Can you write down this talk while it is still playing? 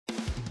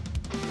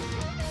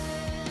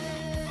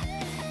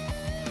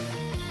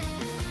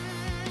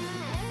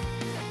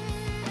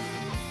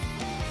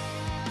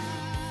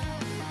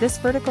This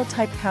vertical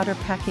type powder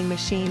packing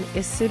machine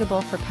is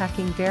suitable for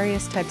packing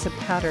various types of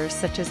powders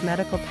such as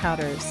medical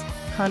powders,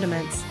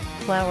 condiments,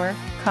 flour,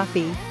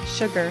 coffee,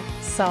 sugar,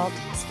 salt,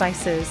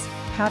 spices,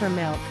 powder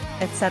milk,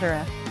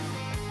 etc.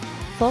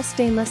 Full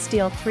stainless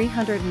steel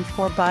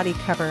 304 body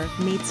cover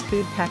meets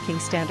food packing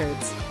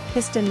standards.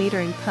 Piston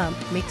metering pump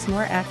makes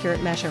more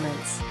accurate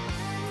measurements.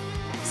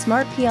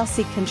 Smart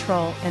PLC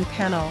control and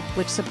panel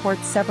which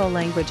supports several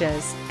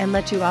languages and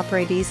let you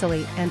operate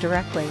easily and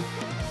directly.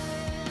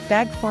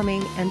 Bag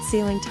forming and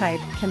sealing type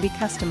can be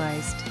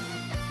customized.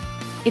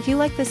 If you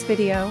like this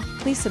video,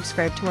 please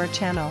subscribe to our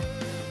channel.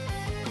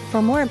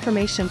 For more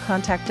information,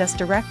 contact us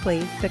directly.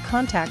 The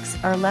contacts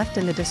are left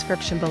in the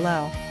description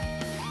below.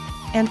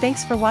 And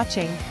thanks for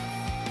watching.